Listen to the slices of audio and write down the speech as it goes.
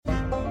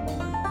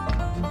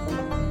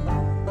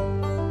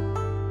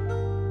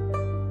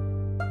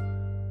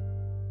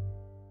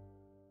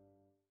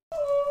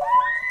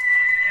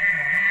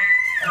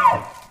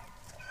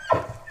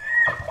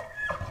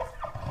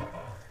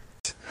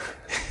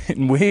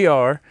We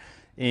are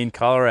in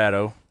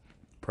Colorado,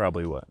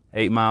 probably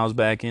 8 miles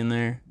back in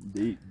there.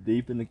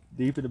 Deep in the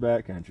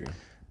backcountry.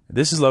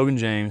 This is Logan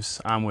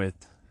James. I'm with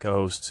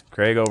co-host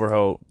Craig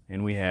Overholt,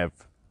 and we have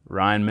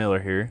Ryan Miller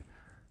here.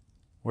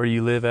 Where do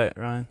you live at,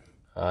 Ryan?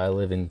 I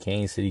live in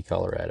Kansas City,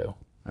 Colorado.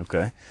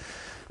 Okay.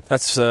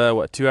 That's,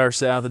 2 hours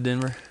south of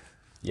Denver?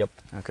 Yep.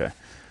 Okay.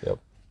 Yep.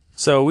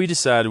 So we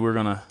decided we're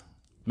going to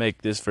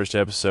make this first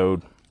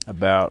episode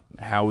about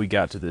how we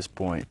got to this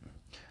point.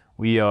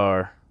 We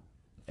are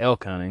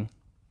elk hunting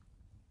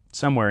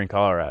somewhere in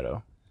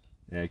Colorado.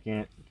 Yeah,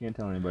 can't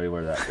tell anybody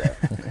where that's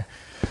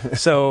at.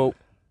 So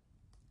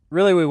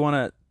really we want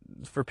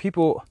to, for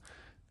people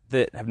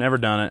that have never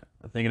done it,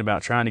 thinking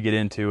about trying to get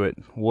into it,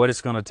 what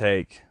it's going to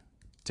take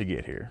to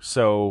get here.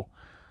 So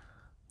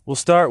we'll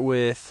start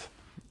with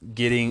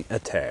getting a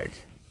tag.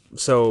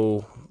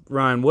 So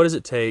Ryan, what does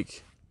it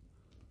take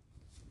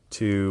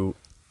to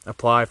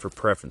apply for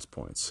preference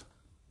points?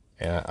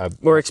 Yeah.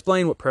 Or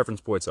explain what preference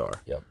points are.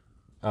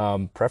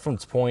 Yep.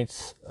 Preference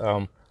points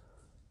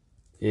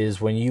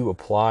is when you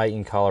apply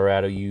in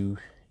Colorado, you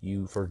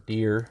for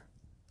deer,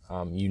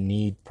 you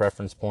need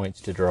preference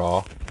points to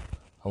draw,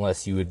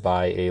 unless you would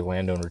buy a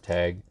landowner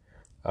tag.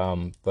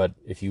 But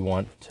if you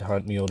want to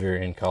hunt mule deer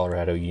in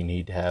Colorado, you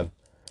need to have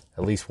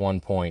at least 1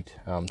 point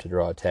to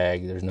draw a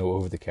tag. There's no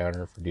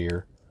over-the-counter for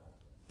deer.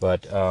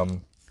 But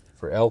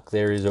for elk,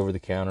 there is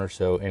over-the-counter,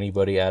 so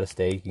anybody out of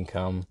state can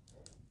come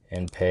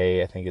and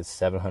pay, I think it's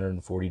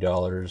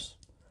 $740,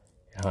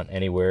 hunt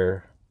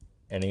anywhere,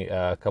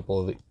 a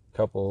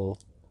couple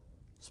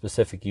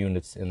specific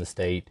units in the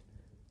state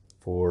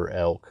for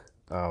elk.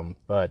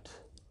 But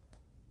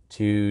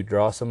to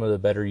draw some of the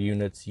better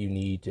units, you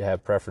need to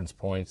have preference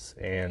points,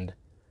 and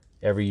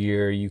every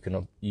year you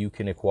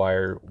can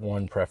acquire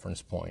 1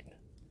 preference point,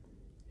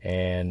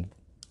 and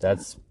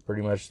that's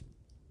pretty much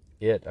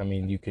it. I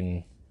mean, you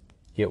can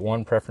get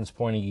 1 preference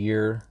point a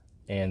year,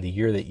 and the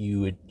year that you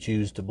would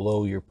choose to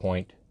blow your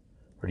point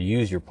or to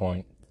use your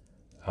point,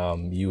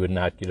 you would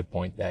not get a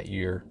point that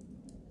year.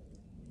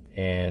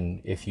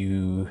 And if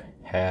you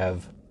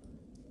have,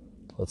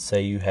 let's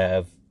say you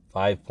have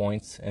 5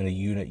 points and the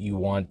unit you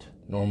want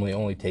normally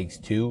only takes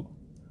 2,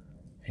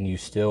 and you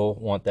still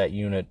want that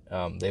unit,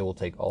 they will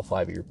take all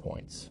 5 of your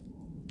points.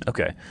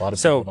 Okay.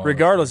 So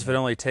regardless if it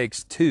only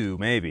takes 2,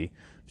 maybe,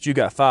 but you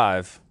got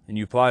 5 and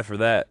you apply for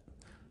that,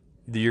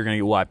 you're going to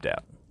get wiped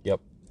out.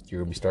 Yep.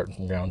 You're going to be starting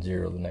from ground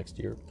zero the next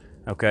year.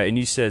 Okay. And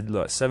you said,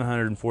 look,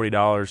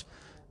 $740.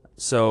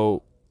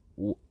 So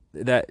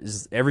that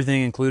is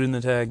everything included in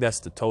the tag? That's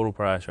the total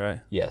price,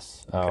 right?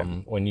 Yes.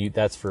 Okay.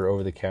 That's for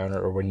over the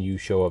counter, or when you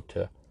show up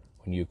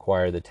when you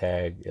acquire the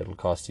tag, it'll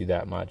cost you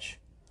that much.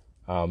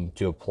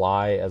 To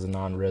apply as a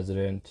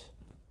non-resident,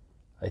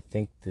 I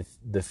think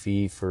the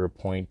fee for a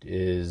point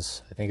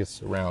is, I think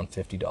it's around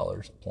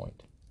 $50 a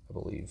point, I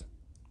believe.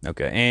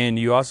 Okay. And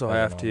you also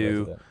have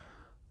to,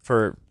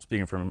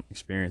 speaking from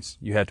experience,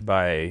 you have to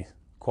buy a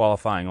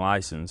qualifying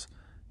license,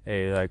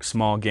 a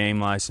small game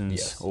license,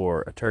 yes,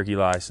 or a turkey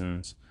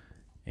license,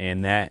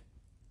 and that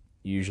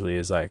usually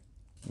is $100,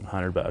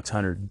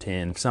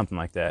 $110, something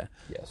like that.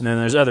 Yes. And then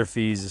there's other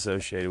fees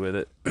associated with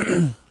it.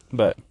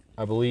 But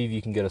I believe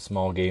you can get a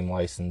small game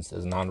license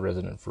as a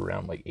non-resident for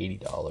around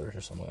 $80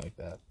 or something like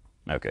that.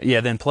 Okay. Yeah,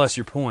 then plus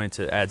your points,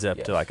 it adds up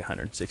yes, to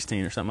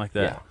 116 or something like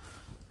that.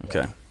 Yeah.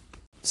 Okay. Yeah.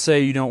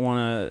 Say you don't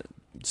want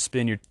to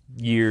spend your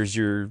years,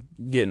 you're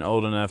getting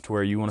old enough to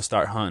where you want to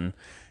start hunting,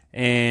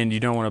 and you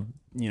don't want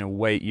to,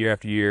 wait year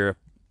after year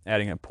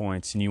adding up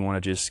points, and you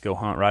want to just go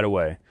hunt right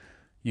away.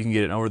 You can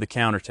get an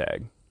over-the-counter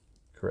tag.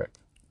 Correct.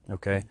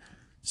 Okay.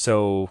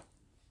 So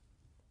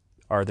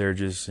are there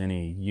just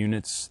any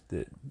units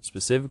that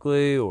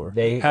specifically, or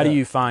how do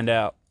you find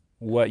out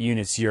what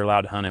units you're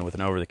allowed to hunt in with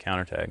an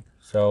over-the-counter tag?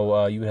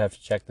 So you would have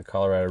to check the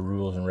Colorado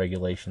Rules and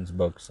Regulations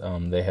books.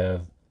 They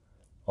have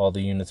all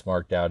the units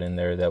marked out in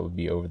there that would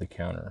be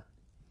over-the-counter.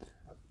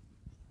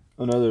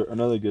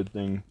 Another good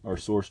thing or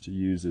source to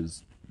use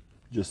is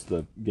just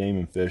the Game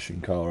and Fish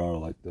in Colorado,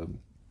 like the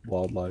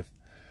wildlife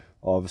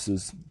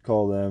offices.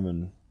 Call them,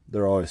 and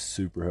they're always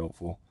super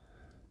helpful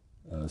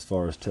as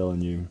far as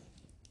telling you,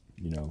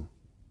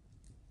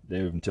 they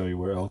even tell you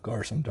where elk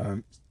are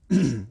sometimes,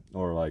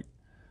 or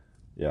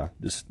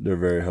they're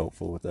very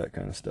helpful with that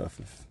kind of stuff.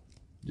 If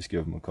just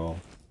give them a call.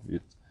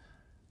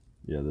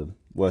 The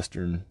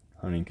Western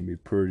hunting can be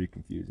pretty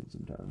confusing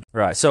sometimes.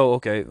 Right. So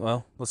okay,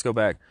 well, let's go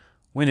back.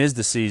 When is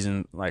the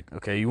season?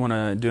 You want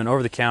to do an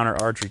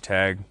over-the-counter archery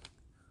tag.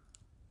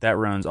 That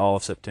runs all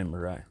of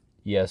September, right?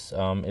 Yes.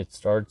 It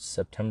starts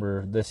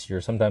September this year.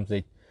 Sometimes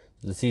the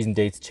season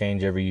dates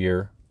change every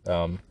year.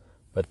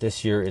 But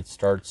this year it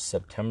starts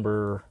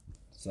September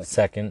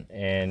 2nd,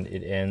 and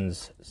it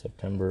ends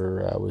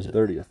September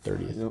 30th.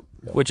 30th.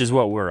 Yep. Which is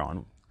what we're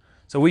on.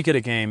 So we could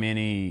have came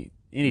any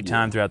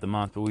time throughout the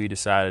month, but we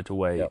decided to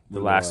wait the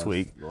last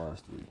week. The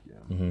last week,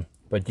 yeah. Mm-hmm.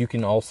 But you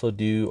can also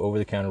do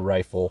over-the-counter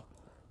rifle.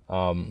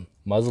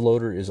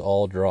 Muzzleloader is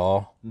all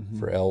draw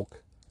for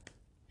elk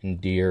and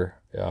deer,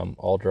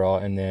 all draw.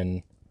 And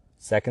then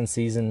second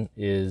season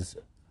is,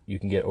 you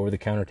can get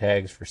over-the-counter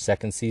tags for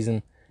second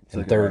season, and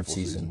Second third rifle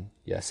season.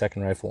 Yeah,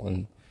 second rifle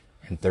and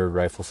third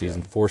rifle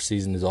season. Fourth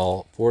season is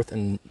all, fourth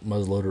and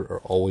muzzleloader are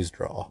always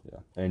draw. Yeah,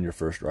 and your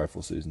first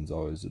rifle season's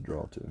always a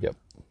draw too. Yep.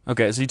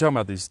 Okay, so you're talking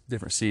about these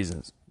different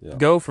seasons. Yeah.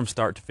 Go from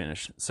start to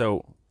finish.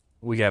 So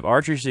we have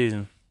archery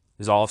season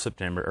is all of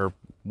September,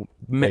 or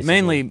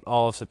mainly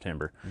all of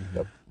September.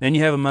 Yep. Then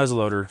you have a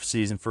muzzleloader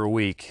season for a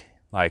week,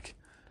 like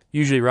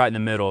usually right in the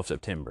middle of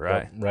September,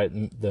 right? Yep, right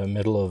in the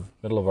middle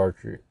of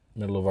archery,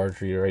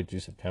 right through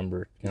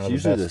September. It's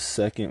usually the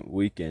second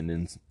weekend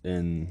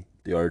in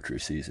the archery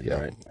season, Yeah.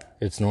 right?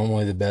 It's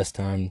normally the best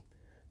time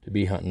to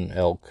be hunting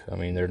elk. I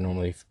mean, they're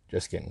normally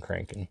just getting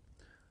cranking.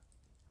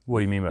 What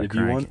do you mean by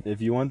crank?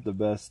 If you want the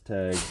best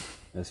tag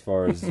as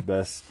far as the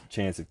best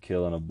chance of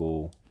killing a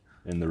bull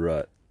in the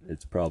rut,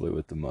 it's probably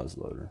with the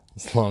muzzleloader.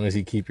 As long as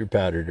you keep your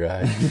powder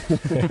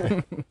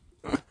dry.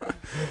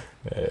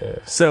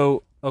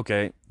 So,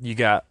 okay, you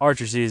got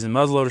archery season,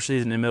 muzzleloader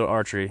season, and middle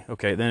archery.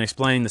 Okay, then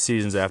explain the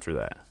seasons after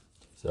that.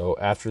 So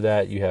after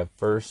that, you have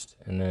first,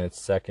 and then it's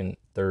second,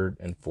 third,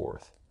 and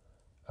fourth.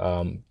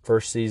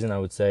 First season, I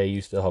would say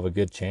you still have a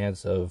good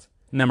chance of.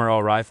 And them are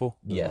all rifle?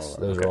 Yes,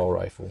 all those okay. are all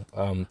rifle.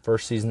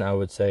 First season, I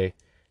would say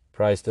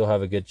probably still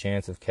have a good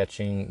chance of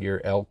catching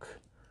your elk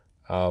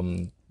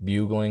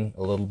bugling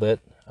a little bit.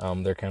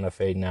 They're kind of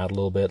fading out a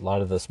little bit. A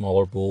lot of the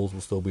smaller bulls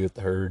will still be with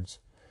the herds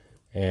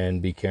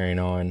and be carrying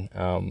on.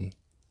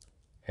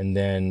 And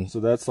then, So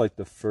that's like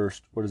the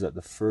first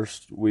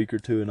week or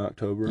two in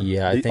October?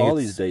 Yeah, I think all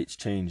it's- these dates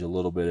change a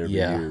little bit every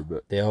year,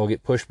 but they all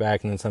get pushed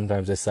back, and then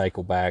sometimes they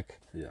cycle back.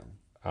 yeah.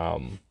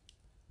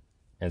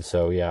 And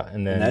so, yeah,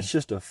 and then And that's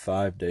just a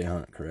 5-day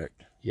hunt,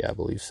 correct? yeah, I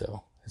believe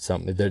so. It's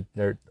something.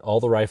 They're all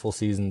the rifle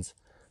seasons.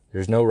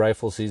 There's no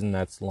rifle season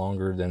that's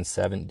longer than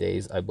 7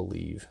 days, I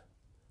believe.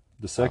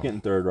 The second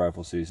and third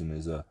rifle season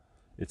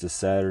it's a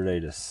Saturday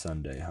to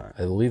Sunday hunt.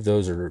 I believe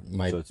those are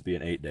So it's be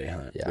an 8-day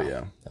hunt. Yeah. But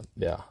yeah.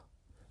 Yeah.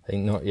 I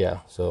think no. Yeah.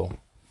 So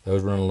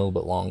those run a little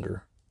bit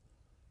longer.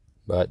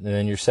 But and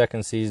then your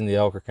second season, the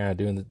elk are kind of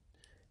doing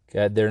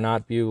they're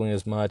not bugling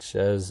as much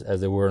as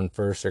they were in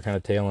first. They're kind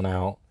of tailing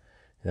out.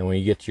 And then when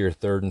you get to your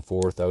third and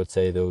fourth, I would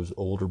say those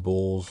older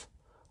bulls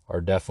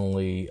are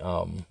definitely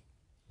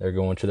they're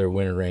going to their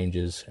winter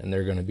ranges, and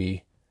they're going to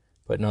be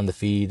putting on the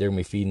feed. They're going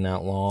to be feeding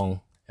out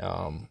long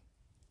on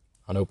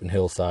open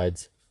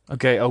hillsides.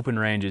 Okay, open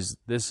ranges.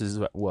 This is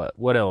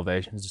what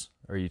elevations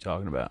are you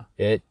talking about?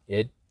 They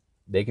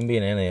can be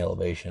in any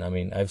elevation. I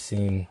mean, I've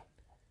seen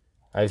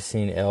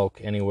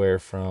elk anywhere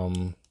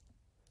from,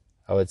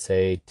 I would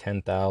say,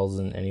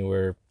 10,000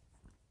 anywhere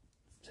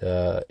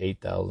to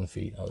 8,000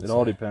 feet. It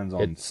all depends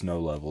on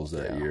snow levels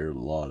that year. A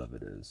lot of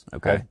it is.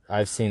 Okay.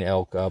 I've seen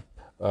elk up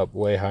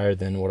way higher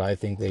than what I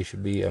think they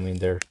should be. I mean,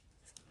 they're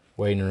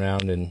wading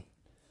around in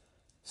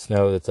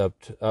snow that's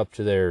up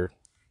to their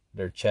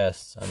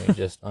chests. I mean,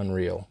 just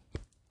unreal.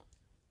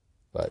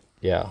 But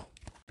yeah,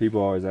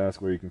 People always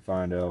ask where you can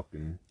find elk,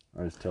 and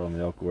I just tell them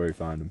the elk where you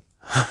find them.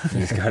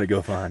 You just got to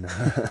go find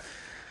them.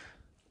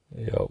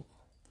 yep.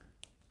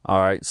 All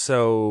right,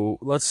 so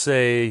let's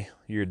say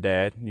you're a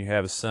dad and you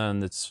have a son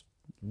that's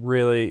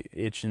really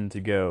itching to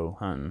go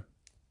hunting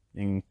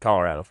in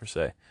Colorado, for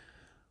say.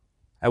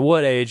 At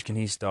what age can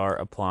he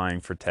start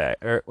applying for tag?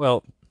 Or,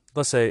 well,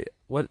 let's say,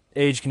 what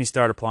age can he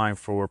start applying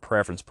for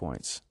preference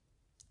points?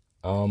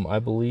 I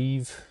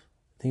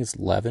think it's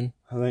 11.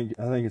 I think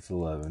it's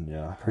 11.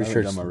 Yeah, Pretty I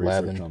sure haven't done it's my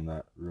 11. research on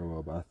that real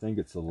well, but I think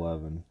it's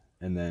 11,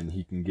 and then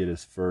he can get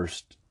his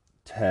first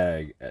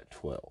tag at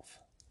 12.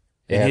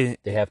 They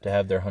have to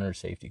have their hunter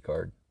safety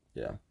card.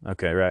 Yeah,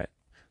 Okay, right.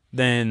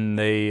 Then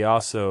it's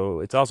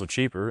also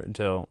cheaper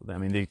until, I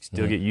mean, they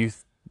still get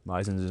youth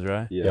licenses,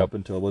 right? yeah. Yep. Up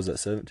until was that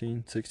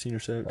 17, 16 or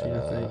 17?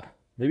 I think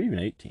maybe even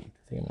 18.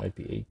 I think it might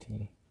be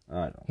 18.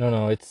 I don't.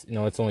 No,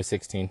 it's only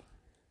 16.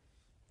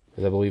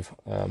 Because I believe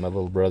my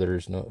little brother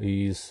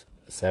he's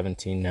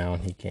 17 now,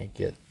 and he can't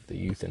get the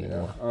youth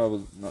anymore. I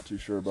was not too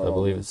sure about. So I all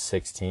believe this. it's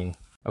 16.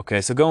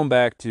 Okay, so going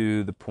back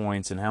to the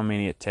points and how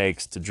many it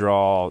takes to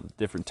draw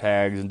different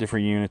tags and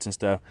different units and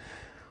stuff,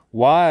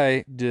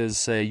 why does,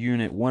 say,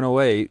 unit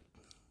 108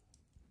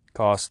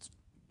 cost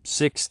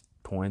 6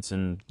 points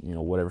and,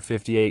 whatever,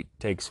 58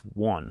 takes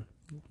 1?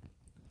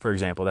 For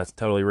example, that's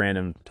totally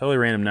random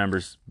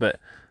numbers, but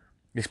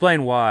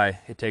explain why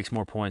it takes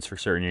more points for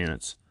certain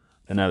units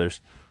than others.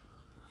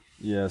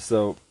 Yeah,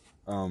 so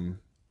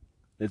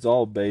it's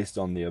all based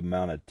on the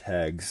amount of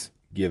tags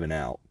given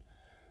out.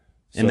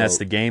 And that's So-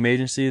 the game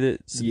agency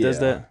that does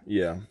that?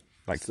 Yeah.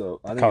 Like so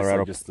I think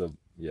Colorado. it's like just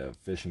the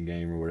Fish and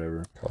Game or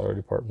whatever. Colorado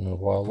Department of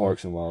Wildlife.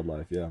 Parks and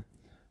Wildlife, yeah.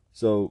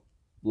 So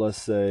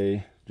let's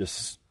say,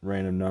 just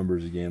random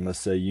numbers again, let's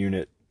say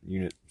unit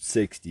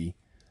 60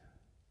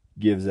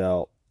 gives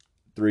out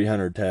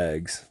 300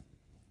 tags,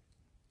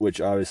 which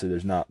obviously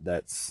that's not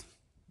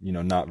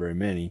very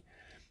many,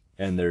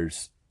 and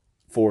there's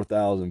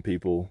 4,000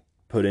 people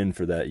put in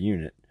for that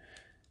unit.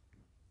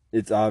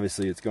 It's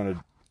going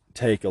to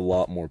take a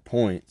lot more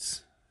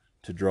points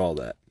to draw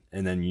that,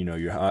 and then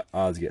your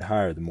odds get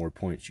higher the more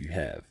points you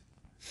have.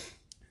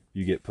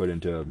 You get put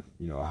into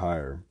a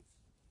higher.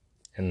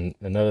 And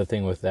another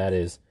thing with that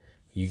is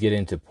you get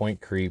into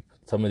point creep.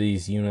 Some of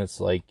these units,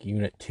 like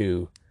Unit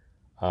 2,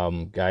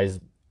 guys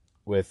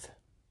with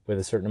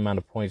a certain amount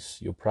of points,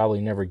 you'll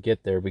probably never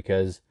get there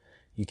because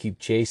you keep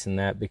chasing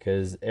that,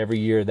 because every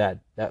year that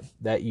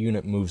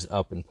unit moves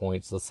up in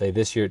points. Let's say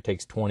this year it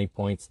takes 20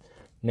 points,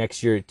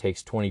 next year it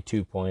takes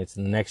 22 points,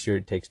 and the next year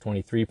it takes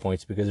 23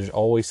 points, because there's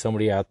always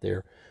somebody out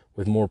there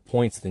with more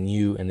points than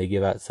you, and they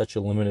give out such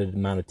a limited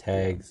amount of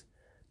tags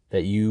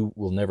that you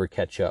will never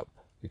catch up,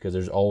 because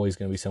there's always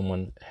going to be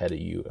someone ahead of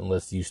you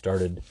unless you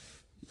started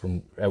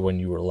from when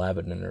you were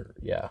 11 or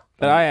yeah.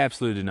 But I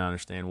absolutely do not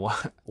understand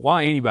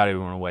why anybody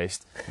would want to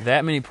waste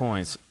that many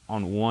points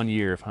on 1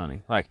 year of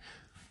hunting. Like,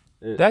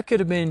 that could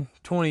have been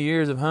 20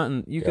 years of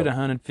hunting. You could have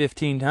hunted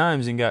 15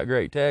 times and got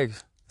great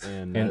tags.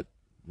 And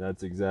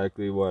that's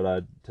exactly what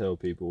I tell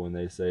people when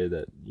they say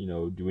that, you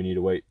know, do we need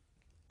to wait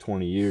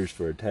 20 years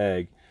for a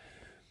tag?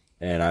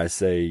 And I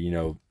say, you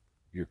know,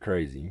 you're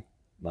crazy.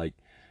 Like,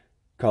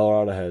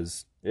 Colorado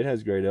has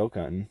great elk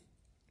hunting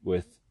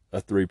with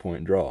a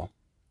 3-point draw.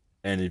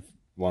 And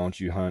why don't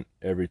you hunt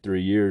every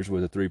 3 years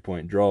with a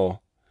 3-point draw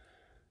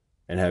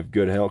and have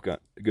good elk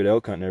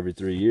hunting every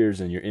 3 years,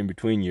 and you're in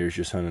between years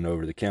just hunting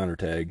over the counter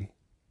tag.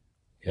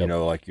 Yep. You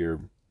know, like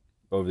your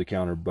over the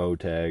counter bow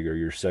tag or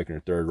your second or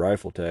third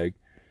rifle tag.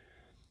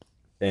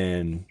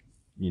 And,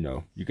 you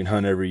know, you can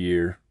hunt every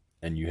year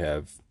and you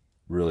have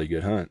really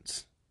good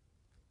hunts.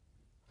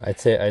 I'd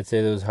say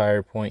those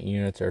higher point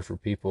units are for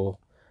people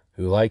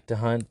who like to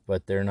hunt,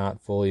 but they're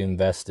not fully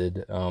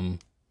invested.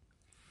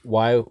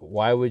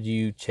 Why would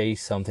you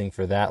chase something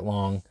for that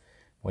long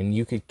when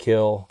I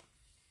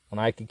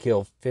could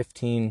kill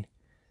 15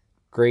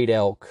 great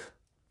elk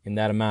in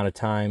that amount of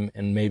time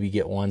and maybe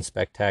get one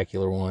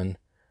spectacular one?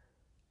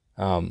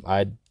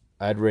 I'd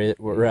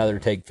rather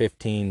take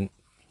 15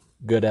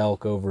 good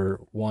elk over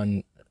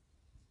one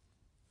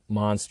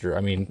monster.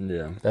 I mean,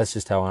 yeah, that's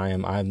just how I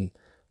am.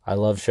 I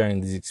love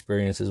sharing these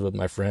experiences with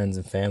my friends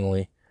and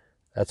family.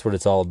 That's what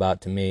it's all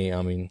about to me.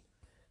 I mean,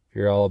 if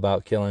you're all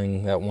about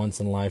killing that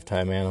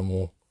once-in-a-lifetime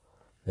animal,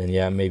 then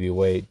yeah, maybe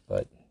wait.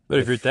 But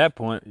if you're at that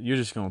point, you're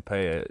just gonna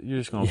pay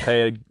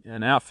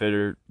an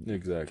outfitter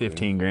exactly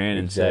 $15,000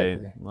 and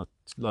say,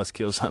 let's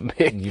kill something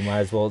big. You might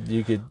as well.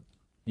 You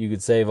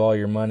could save all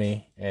your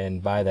money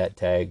and buy that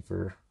tag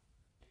for.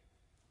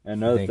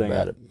 Another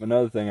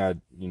thing I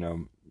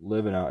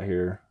living out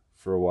here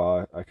for a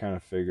while, I kind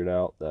of figured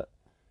out that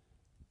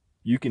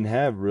you can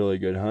have really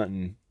good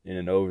hunting in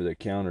an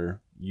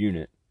over-the-counter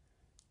unit.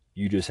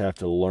 You just have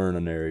to learn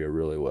an area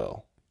really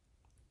well.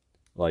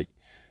 Like,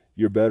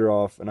 you're better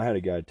off, and I had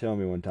a guy tell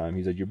me one time,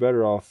 he said, you're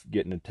better off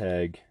getting a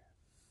tag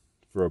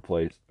for a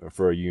place, or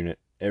for a unit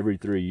every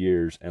 3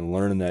 years and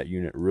learning that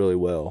unit really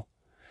well.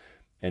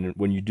 And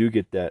when you do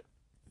get that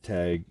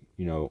tag,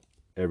 you know,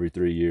 every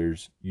 3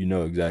 years, you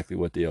know exactly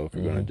what the elk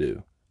are going to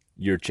do.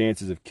 Your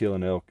chances of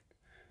killing elk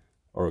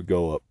or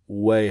go up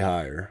way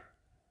higher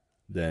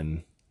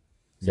than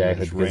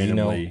exactly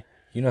randomly.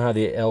 You know how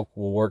the elk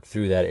will work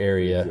through that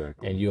area,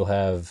 exactly. And you'll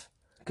have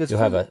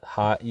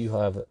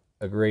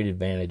a great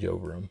advantage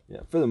over them. Yeah,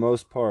 for the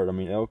most part, I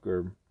mean, elk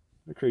are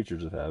the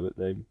creatures of habit.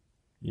 They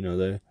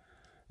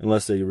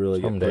unless they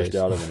really get pushed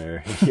out of an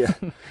area, yeah,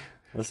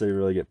 unless they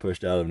really get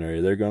pushed out of an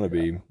area, they're going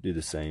to do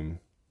the same.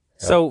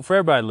 So for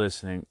everybody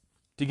listening,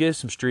 to give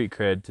some street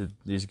cred to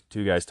these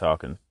two guys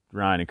talking,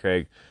 Ryan and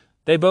Craig,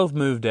 they both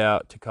moved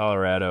out to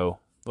Colorado.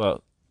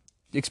 Well,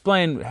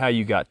 explain how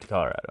you got to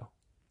Colorado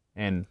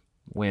and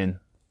when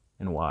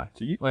and why.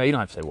 So you don't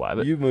have to say why,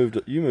 but you moved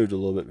a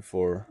little bit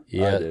before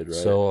I did, right?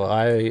 So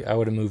I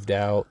would have moved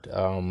out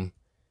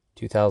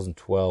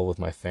 2012 with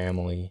my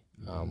family.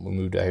 We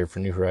moved out here for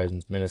New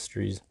Horizons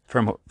Ministries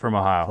from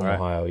Ohio, from right?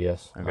 Ohio,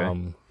 yes.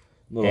 Okay.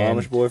 Little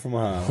Amish boy from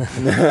Ohio.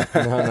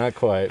 No, not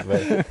quite,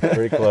 but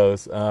pretty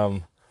close.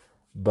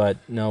 But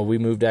no, we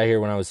moved out here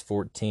when I was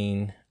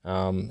 14,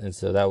 and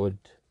so I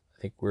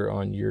think we're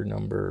on year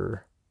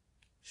number.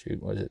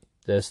 Shoot, was it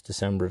this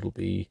December? It'll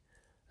be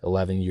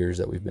 11 years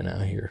that we've been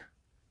out here.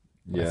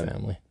 My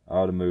family. I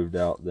would have moved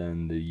out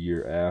then the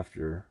year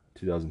after,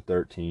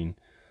 2013.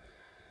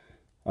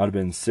 I'd have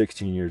been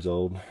 16 years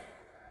old,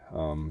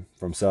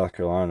 from South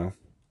Carolina,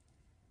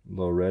 a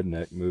little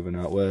redneck moving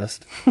out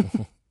west.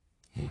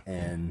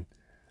 And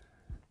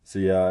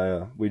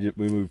so we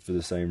moved for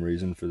the same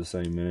reason, for the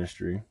same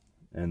ministry,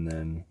 and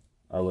then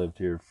I lived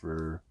here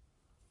for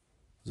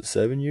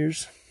 7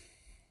 years,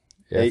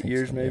 8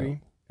 years maybe, yeah.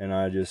 And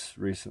I just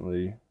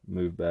recently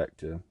moved back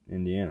to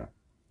Indiana.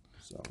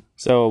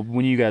 So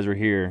when you guys were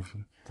here,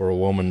 for a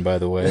woman, by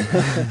the way,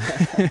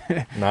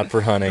 not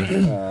for hunting.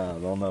 I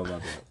don't know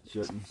about that.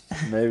 Shouldn't.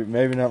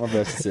 Maybe not my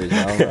best decision.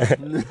 I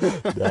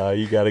don't know. No,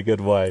 you got a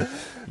good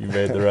wife. You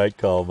made the right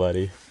call,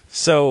 buddy.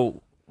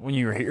 So when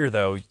you were here,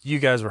 though, you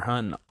guys were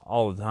hunting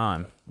all the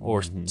time,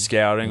 or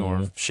scouting,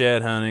 or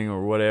shed hunting,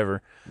 or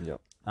whatever. Yep.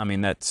 I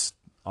mean, that's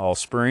all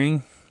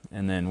spring,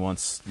 and then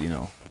once,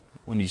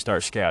 when you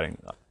start scouting,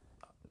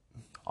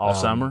 all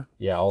summer?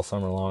 Yeah, all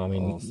summer long. I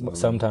mean,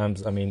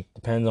 sometimes,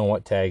 depends on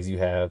what tags you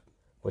have,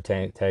 what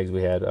tags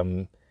we had.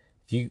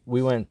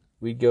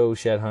 We'd go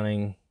shed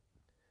hunting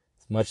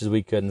much as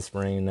we could in the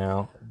spring.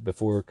 Now,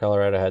 before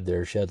Colorado had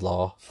their shed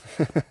law,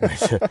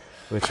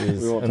 which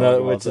is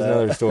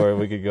another story.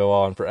 We could go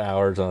on for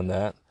hours on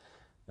that.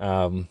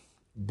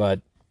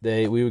 But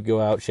we would go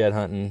out shed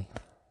hunting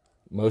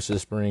most of the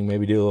spring,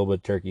 maybe do a little bit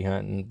of turkey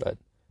hunting, but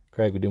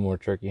Craig would do more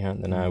turkey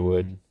hunting than I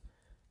would.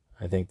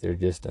 I think they're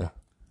just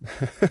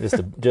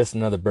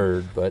another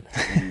bird, but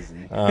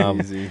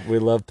Easy. we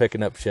love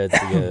picking up sheds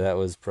together. That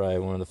was probably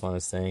one of the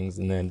funnest things.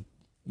 And then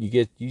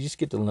you just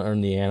get to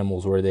learn the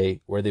animals where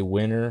they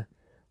winter.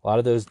 A lot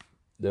of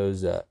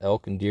those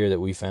elk and deer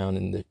that we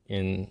found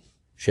in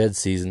shed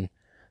season,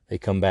 they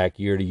come back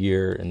year to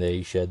year and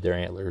they shed their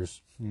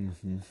antlers.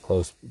 Mm-hmm.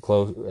 Close.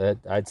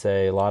 I'd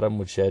say a lot of them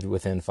would shed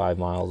within 5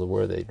 miles of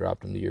where they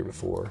dropped them the year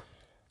before.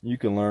 You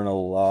can learn a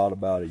lot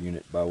about a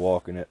unit by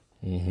walking it.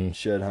 Mm-hmm.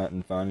 Shed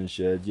hunting, finding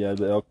sheds. Yeah,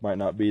 the elk might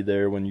not be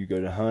there when you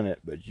go to hunt it,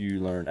 but you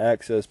learn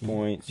access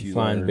points. You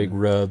find big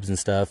rubs and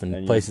stuff,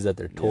 and places that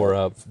they're tore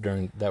up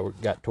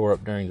got tore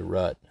up during the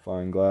rut.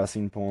 Find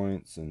glassing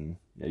points, and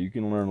yeah, you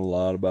can learn a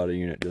lot about a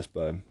unit just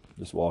by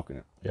just walking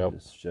it. Yep.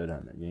 Just shed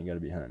hunting it. You ain't got to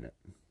be hunting it.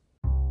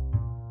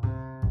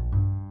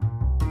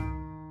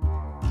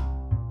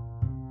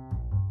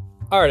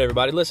 All right,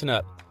 everybody, listen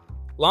up.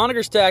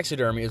 Loniger's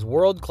Taxidermy is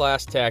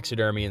world-class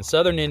taxidermy in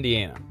southern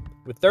Indiana.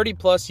 With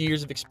 30-plus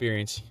years of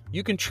experience,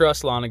 you can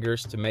trust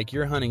Loniger's to make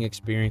your hunting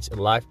experience a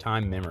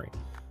lifetime memory.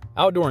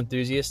 Outdoor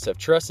enthusiasts have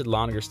trusted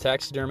Loniger's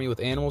Taxidermy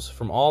with animals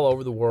from all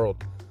over the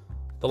world.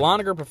 The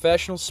Loniger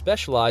professionals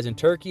specialize in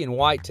turkey and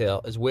whitetail,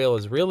 as well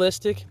as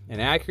realistic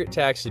and accurate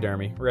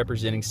taxidermy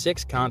representing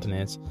 6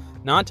 continents,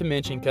 not to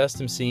mention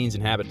custom scenes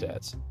and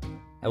habitats.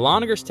 At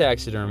Loniger's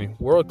Taxidermy,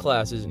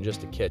 world-class isn't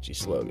just a catchy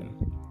slogan.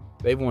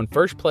 They've won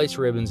first-place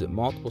ribbons at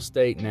multiple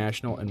state,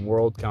 national, and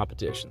world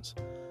competitions.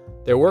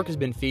 Their work has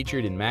been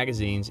featured in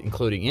magazines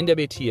including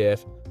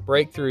NWTF,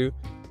 Breakthrough,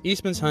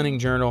 Eastman's Hunting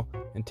Journal,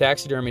 and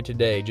Taxidermy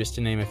Today, just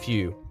to name a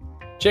few.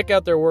 Check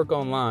out their work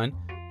online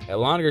at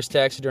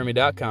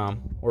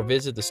lonigerstaxidermy.com or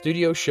visit the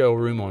studio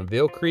showroom on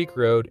Ville Creek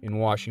Road in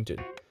Washington.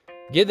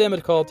 Give them a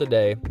call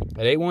today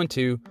at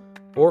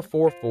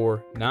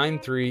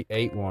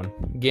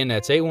 812-444-9381. Again,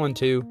 that's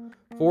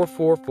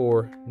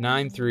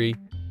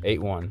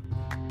 812-444-9381.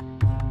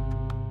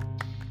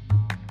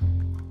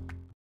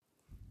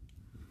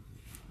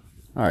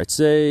 All right,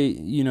 say,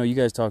 you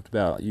guys talked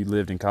about you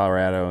lived in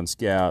Colorado and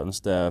scout and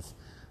stuff.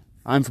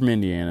 I'm from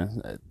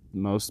Indiana.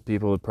 Most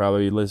people would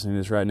probably be listening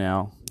to this right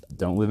now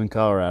don't live in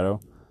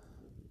Colorado.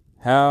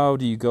 How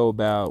do you go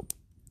about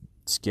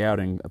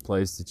scouting a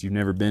place that you've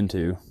never been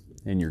to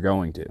and you're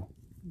going to?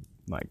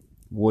 Like,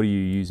 what are you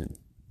using?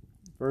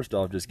 First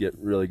off, just get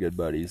really good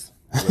buddies.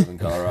 Live in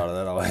Colorado.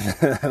 That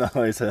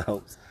always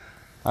helps.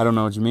 I don't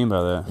know what you mean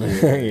by that.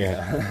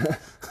 Yeah.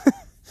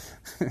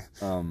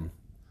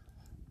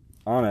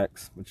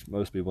 onX, which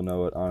most people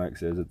know what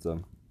onX is, it's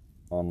an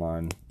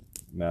online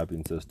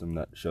mapping system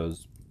that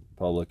shows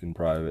public and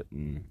private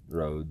and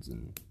roads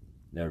and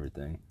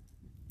everything.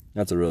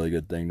 That's a really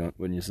good thing,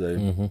 wouldn't you say?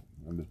 Mm-hmm.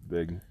 I'm just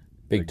big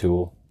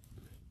tool.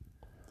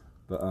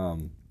 But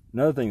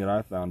another thing that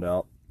I found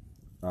out,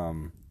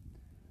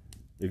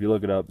 if you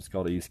look it up, it's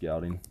called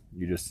e-scouting.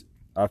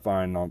 I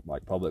find on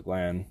like public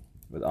land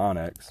with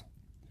onX,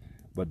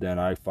 but then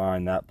I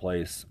find that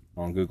place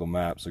on Google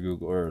Maps or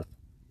Google Earth,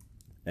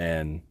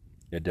 and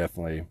it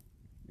definitely,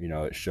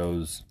 it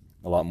shows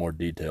a lot more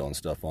detail and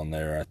stuff on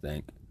there, I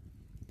think,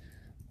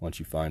 once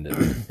you find it.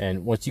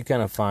 And once you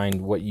kind of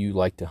find what you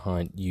like to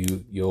hunt,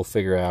 you'll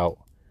figure out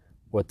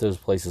what those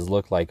places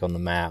look like on the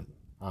map.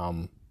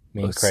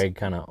 Me and Craig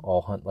kind of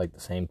all hunt like the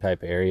same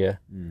type of area.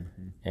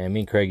 Mm-hmm. And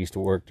me and Craig used to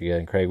work together,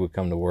 and Craig would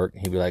come to work,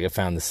 and he'd be like, I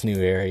found this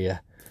new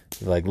area.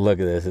 He'd be like,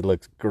 look at this, it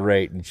looks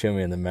great, and he'd show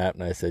me on the map,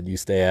 and I said, you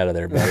stay out of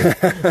there, buddy.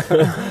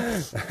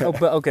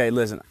 But okay,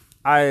 listen.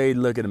 I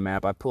look at a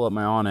map, I pull up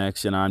my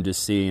onX, and I'm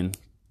just seeing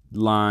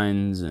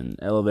lines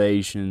and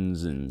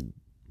elevations and,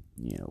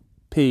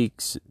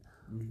 peaks.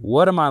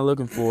 What am I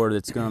looking for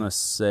that's going to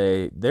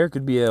say there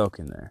could be elk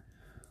in there?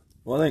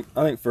 Well, I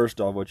think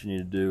first off, what you need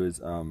to do is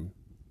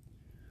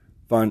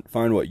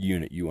find what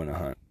unit you want to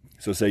hunt.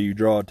 So say you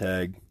draw a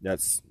tag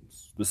that's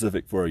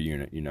specific for a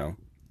unit,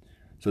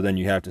 So then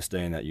you have to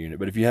stay in that unit.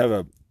 But if you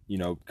have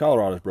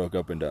Colorado's broke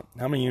up into,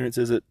 how many units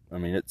is it? I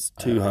mean, it's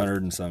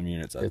 200 and some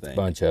units, I think. It's a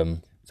bunch of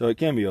them. So it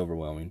can be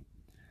overwhelming.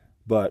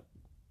 But,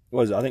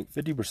 what is it? I think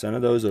 50%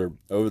 of those are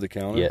over the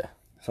counter. Yeah.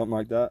 Something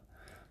like that.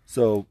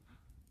 So,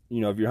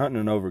 if you're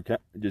hunting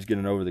just get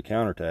an over the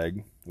counter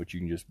tag, which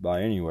you can just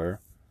buy anywhere,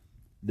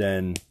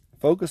 then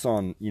focus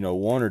on,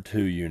 1 or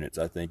 2 units,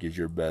 I think, is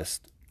your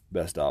best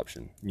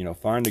option.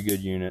 Find a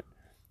good unit,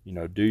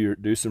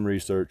 do some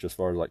research as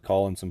far as like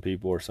calling some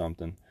people or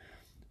something.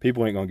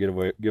 People ain't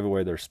gonna give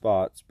away their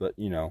spots, but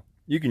you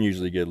can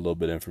usually get a little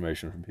bit of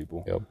information from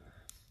people. Yep.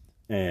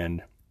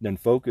 And then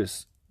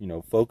focus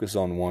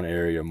on one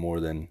area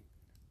more than,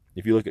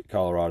 if you look at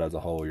Colorado as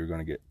a whole, you're going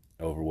to get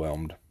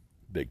overwhelmed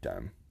big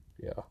time.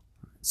 Yeah.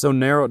 So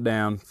narrow it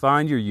down,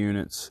 find your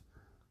units.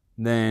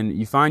 Then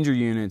you find your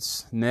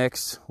units.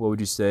 Next, what would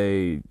you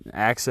say,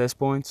 access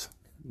points?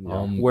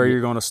 Where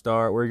you're going to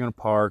start, where you're going to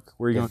park,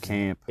 where you're going to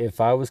camp. If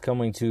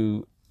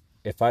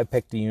I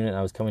picked a unit and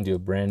I was coming to a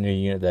brand new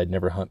unit that I'd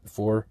never hunted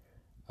before,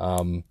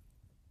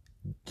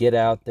 get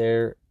out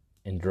there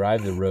and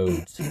drive the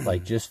roads.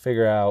 Like, just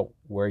figure out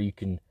where you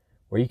can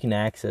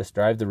access,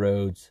 drive the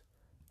roads.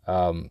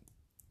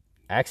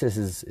 Access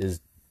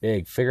is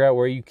big. Figure out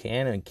where you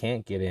can and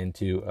can't get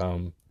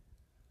into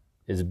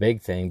is a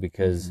big thing,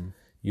 because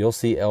you'll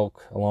see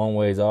elk a long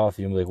ways off.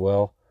 You'll be like,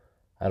 well,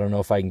 I don't know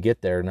if I can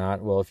get there or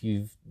not. Well, if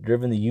you've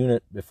driven the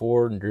unit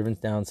before and driven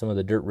down some of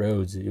the dirt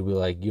roads, you'll be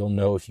like, you'll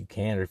know if you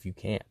can or if you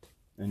can't.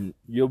 And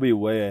you'll be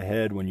way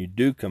ahead when you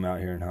do come out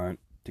here and hunt,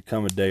 to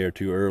come a day or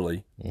two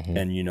early.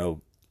 And, you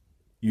know,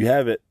 you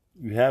have it,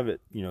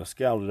 you know,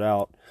 scouted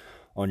out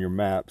on your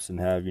maps and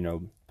have, you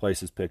know,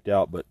 places picked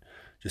out, but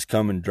just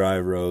come and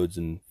drive roads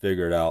and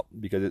figure it out,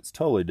 because it's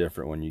totally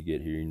different when you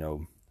get here. You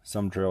know,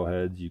 some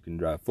trailheads you can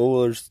drive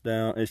four-wheelers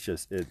down. It's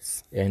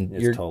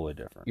totally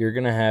different. You're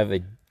going to have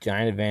a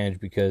giant advantage,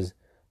 because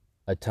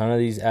a ton of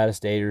these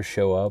out-of-staters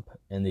show up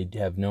and they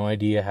have no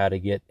idea how to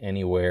get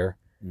anywhere,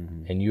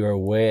 and you are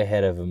way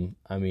ahead of them.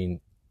 I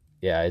mean,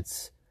 yeah,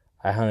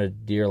 I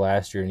hunted deer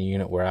last year in a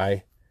unit where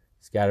I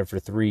scouted for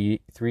three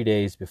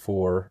days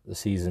before the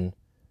season,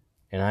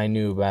 and I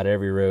knew about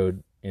every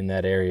road in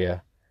that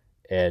area,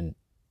 and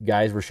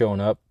guys were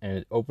showing up,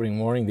 and opening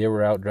morning they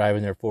were out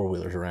driving their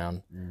four-wheelers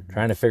around,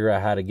 trying to figure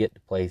out how to get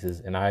to places,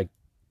 and I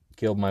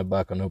killed my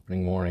buck on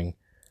opening morning.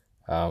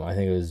 I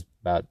think it was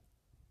about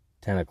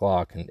 10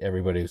 o'clock, and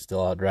everybody was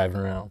still out driving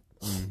around.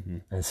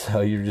 And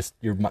so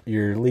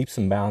you're leaps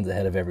and bounds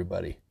ahead of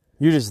everybody.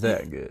 You're just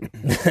that good.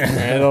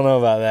 I don't know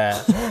about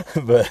that,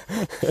 but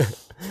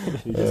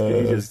he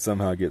just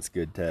somehow gets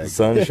good tags. The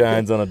sun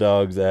shines on a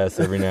dog's ass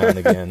every now and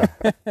again.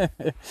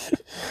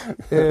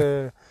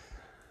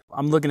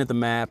 I'm looking at the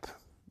map.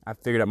 I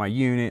figured out my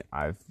unit.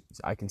 I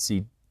can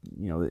see,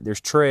 you know, there's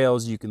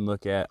trails you can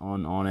look at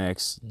on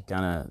X,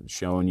 kind of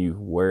showing you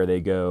where they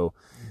go.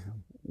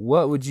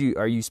 What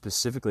are you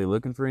specifically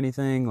looking for?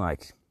 Anything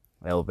like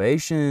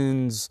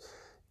elevations,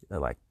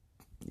 like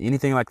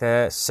anything like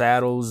that?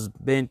 Saddles,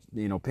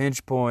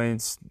 pinch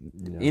points,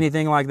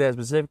 anything like that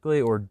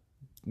specifically, or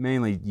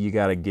mainly you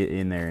got to get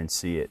in there and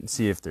see it and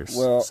see if there's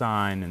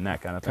sign and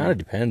that kind of thing? Kind of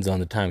depends on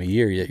the time of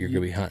year that you're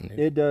going to be hunting.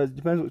 It does.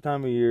 Depends what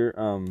time of year.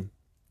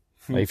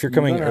 Like if you're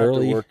coming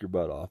early, have to work your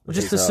butt off. Well,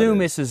 just assume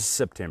this is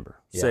September.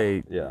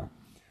 Say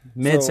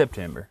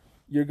mid-September.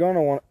 You're going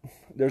to want.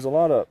 There's a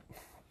lot of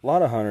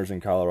hunters in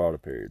Colorado.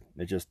 Period.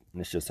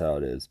 It's just how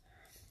it is.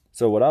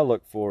 So what I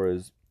look for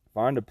is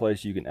find a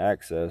place you can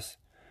access,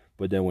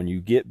 but then when you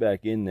get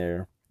back in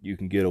there, you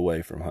can get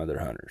away from other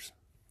hunters.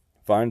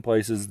 Find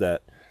places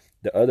that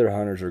the other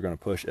hunters are going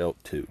to push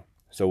elk to.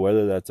 So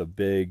whether that's a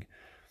big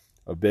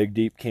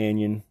deep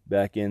canyon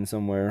back in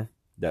somewhere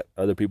that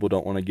other people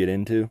don't want to get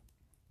into,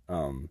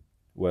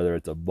 whether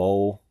it's a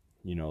bowl,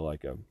 you know,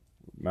 like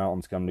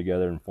mountains come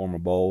together and form a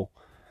bowl,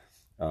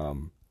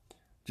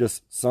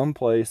 just some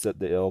place that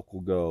the elk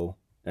will go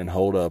and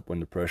hold up when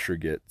the pressure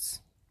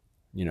gets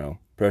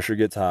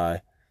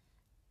high.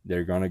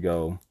 They're going to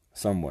go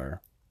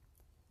somewhere.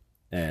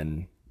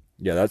 And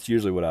yeah, that's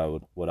usually what I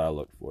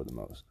look for the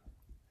most.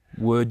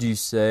 Would you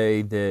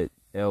say that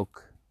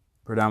elk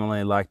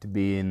predominantly like to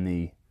be in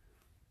the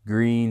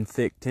green,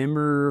 thick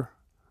timber,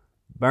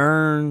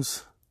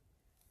 burns,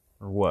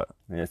 or what?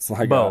 It's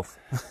like both.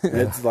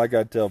 It's like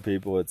I tell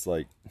people, it's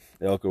like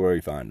elk are where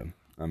you find them.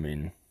 I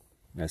mean,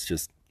 that's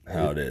just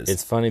how it is.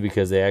 It's funny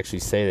because they actually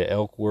say that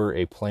elk were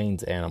a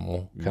plains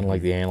animal, kind of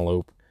like the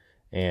antelope,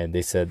 and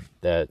they said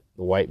that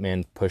the white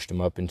man pushed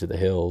them up into the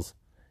hills.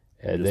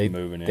 They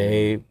moving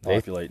in,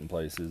 populating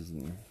places.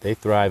 And they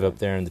thrive up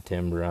there in the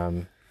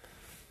timber.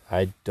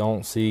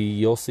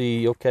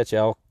 You'll catch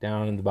elk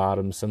down in the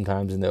bottom,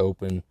 sometimes in the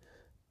open,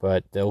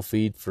 but they'll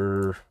feed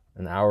for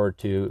an hour or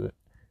two,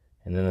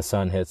 and then the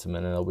sun hits them,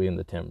 and then they'll be in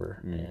the timber.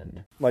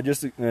 And like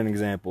just an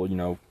example, you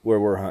know, where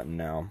we're hunting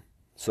now.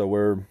 So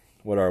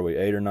what are we,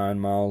 8 or 9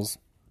 miles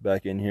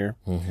back in here?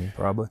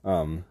 Probably.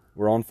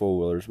 We're on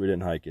four-wheelers. We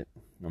didn't hike it.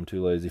 I'm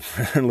too lazy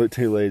for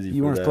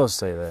You weren't supposed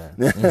to say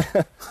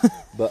that.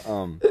 But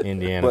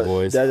Indiana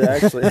boys.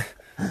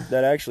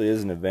 That actually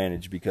is an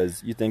advantage,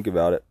 because you think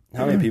about it,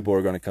 how many people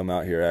are going to come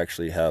out here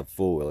actually have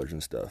four-wheelers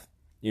and stuff?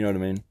 You know what I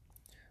mean?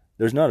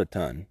 There's not a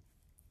ton.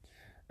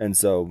 And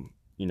so,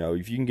 you know,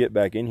 if you can get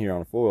back in here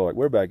on a four-wheeler, like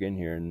we're back in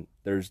here, and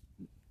there's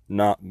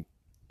not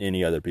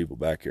any other people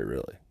back here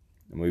really.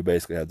 And we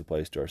basically have the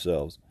place to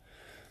ourselves.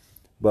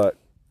 But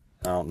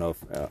I don't know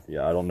if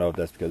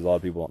that's because a lot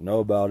of people don't know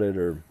about it,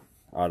 or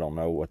I don't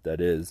know what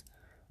that is.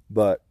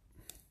 But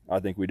I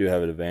think we do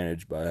have an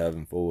advantage by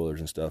having four-wheelers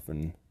and stuff,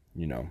 and,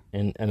 you know.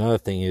 And another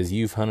thing is,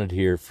 you've hunted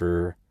here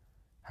for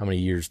how many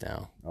years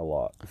now? A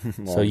lot.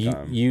 So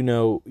you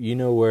know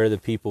where the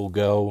people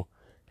go,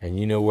 and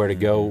you know where to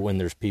go when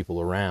there's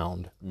people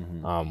around,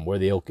 where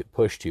the elk get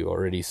pushed to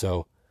already.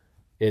 So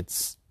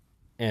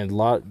and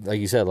like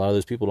you said, a lot of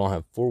those people don't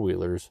have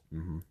four-wheelers.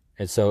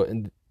 And so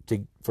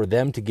for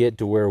them to get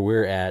to where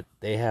we're at,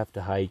 they have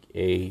to hike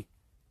a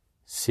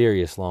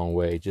serious long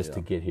way just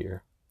to get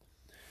here.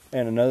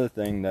 And another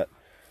thing that,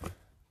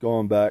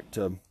 going back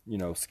to, you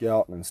know,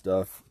 scouting and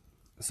stuff.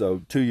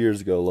 So 2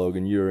 years ago,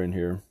 Logan, you were in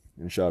here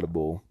and shot a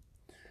bull.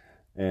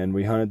 And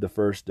we hunted the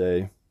first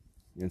day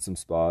in some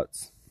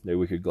spots that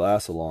we could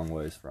glass a long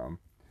ways from.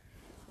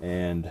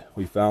 And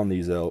we found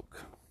these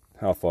elk.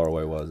 How far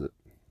away was it?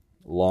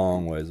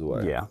 Long ways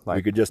away. Yeah.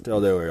 We could just tell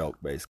they were elk,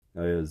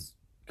 basically. It was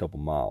a couple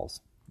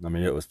miles. I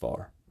mean, it was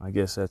far. I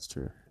guess that's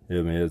true. I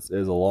mean, it's a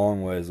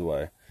long ways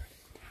away.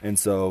 And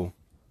so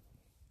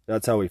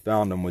that's how we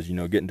found them, was, you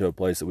know, getting to a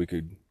place that we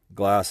could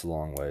glass a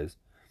long ways.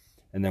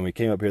 And then we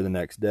came up here the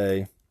next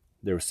day.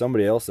 There was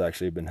somebody else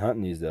actually had been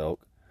hunting these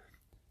elk,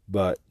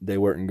 but they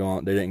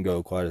didn't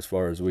go quite as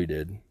far as we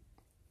did.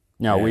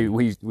 No, And-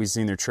 we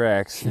seen their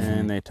tracks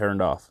and they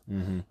turned off.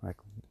 Like,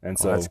 And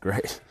oh, so that's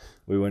great.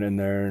 we went in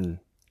there and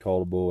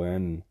called a bull in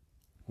and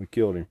we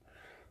killed him.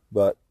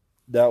 But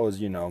that was,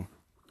 you know,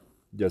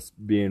 just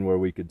being where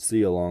we could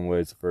see a long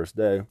ways the first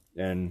day.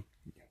 And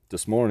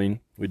this morning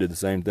we did the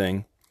same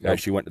thing. Yep.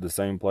 Actually went to the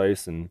same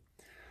place and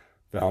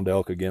found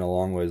elk again a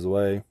long ways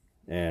away.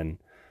 And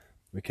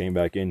we came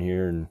back in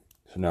here, and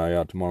so now,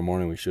 yeah, tomorrow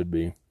morning we should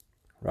be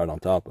right on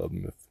top of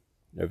them if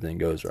everything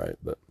goes right.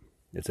 But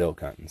it's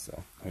elk hunting,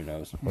 so who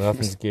knows?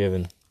 Nothing's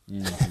given.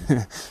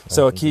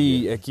 So a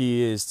key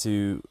is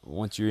to,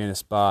 once you're in a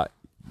spot,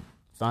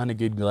 find a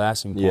good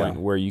glassing point Yeah.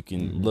 where you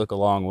can look a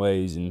long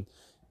ways and,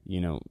 you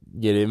know,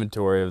 get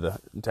inventory of the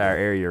entire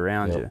area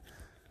around Yep. you,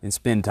 and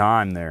spend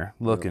time there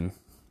looking.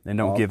 And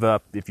don't Well- give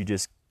up if you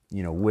just,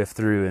 you know, whiff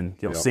through and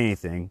you don't Yep. see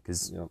anything,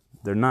 because Yep.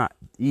 they're not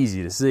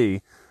easy to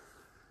see.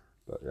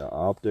 But yeah,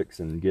 optics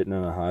and getting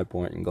in a high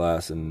point and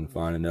glassing and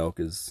finding elk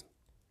is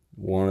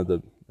one of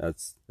the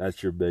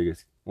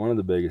one of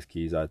the biggest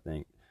keys, I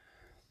think,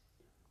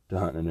 to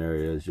hunting an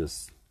area. Is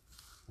just,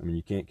 I mean,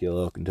 you can't kill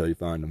elk until you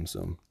find them.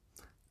 So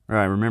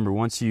Right. Remember,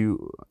 once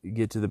you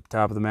get to the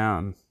top of the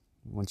mountain,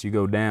 once you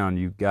go down,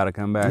 you got to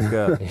come back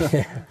up.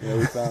 yeah,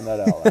 we found that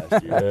out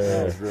last year.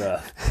 That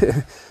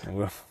was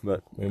rough.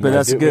 but But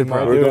that's a good We might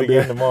problem. do We're it gonna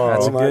again tomorrow.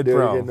 That's a we might good do it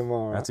again problem.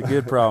 tomorrow. That's a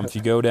good problem if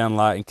you go down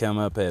light and come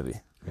up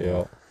heavy.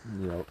 Yeah.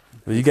 Yep.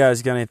 Well, you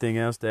guys got anything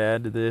else to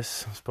add to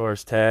this as far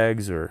as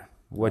tags or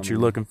what you're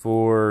looking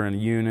for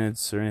and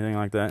units or anything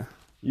like that?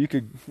 You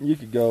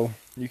could go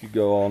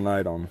all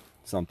night on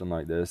something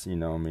like this. You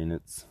know, I mean,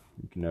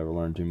 you can never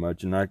learn too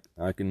much, and I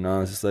can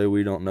honestly say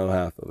we don't know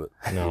half of it.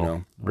 No. You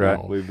know,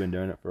 Right. We've been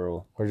doing it for a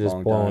We're just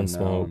long blowing time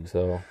now, smoke, and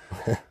so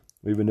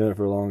we've been doing it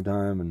for a long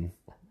time,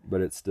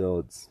 but it's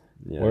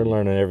yeah, we're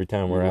learning every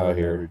time we're you out learn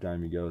here. every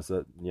time you go.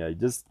 So yeah, you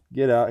just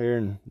get out here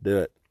and do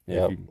it.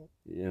 Yep.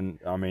 And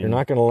I mean, You're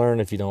not going to learn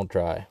if you don't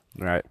try.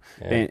 Right.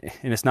 Yeah.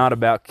 And it's not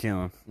about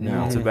killing. You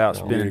know, it's about No.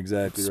 spending You're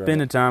exactly right.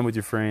 spending time with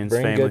your friends,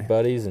 Bring family. good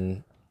buddies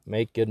and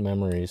make good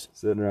memories.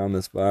 Sitting around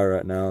this fire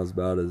right now is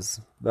about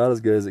as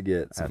good as it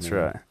gets. That's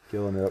right.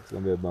 Killing elk's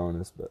gonna be a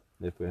bonus, but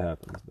if it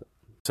happens, but.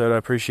 So I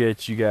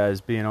appreciate you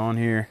guys being on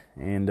here,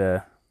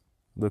 and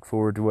look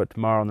forward to what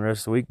tomorrow and the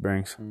rest of the week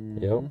brings. Yep. Mm-hmm.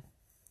 See ya.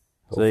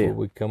 Hopefully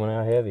we're coming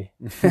out heavy.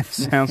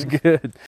 Sounds good.